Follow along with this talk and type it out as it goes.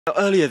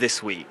Earlier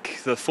this week,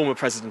 the former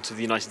President of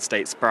the United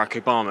States,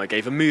 Barack Obama,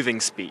 gave a moving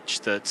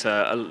speech that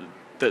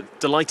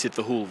delighted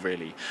the hall,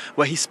 really,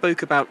 where he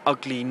spoke about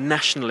ugly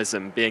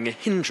nationalism being a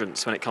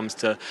hindrance when it comes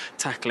to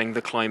tackling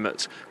the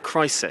climate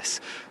crisis.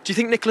 Do you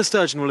think Nicola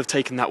Sturgeon will have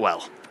taken that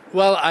well?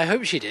 Well, I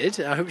hope she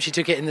did. I hope she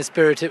took it in the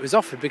spirit it was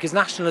offered, because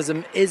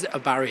nationalism is a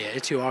barrier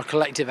to our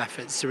collective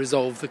efforts to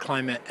resolve the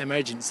climate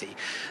emergency.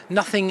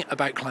 Nothing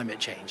about climate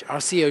change, our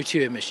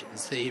CO2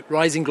 emissions, the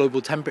rising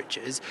global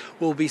temperatures,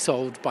 will be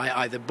solved by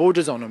either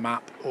borders on a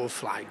map or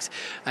flags.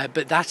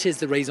 But that is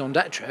the raison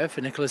d'etre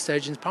for Nicola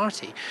Sturgeon's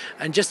party.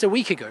 And just a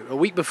week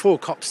before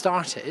COP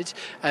started,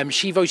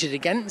 she voted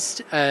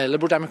against a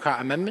Liberal Democrat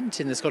amendment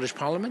in the Scottish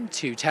Parliament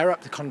to tear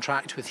up the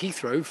contract with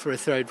Heathrow for a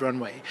third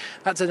runway.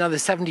 That's another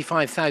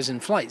 75,000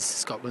 flights to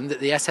Scotland that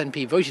the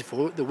SNP voted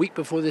for the week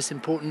before this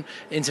important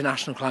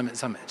international climate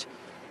summit.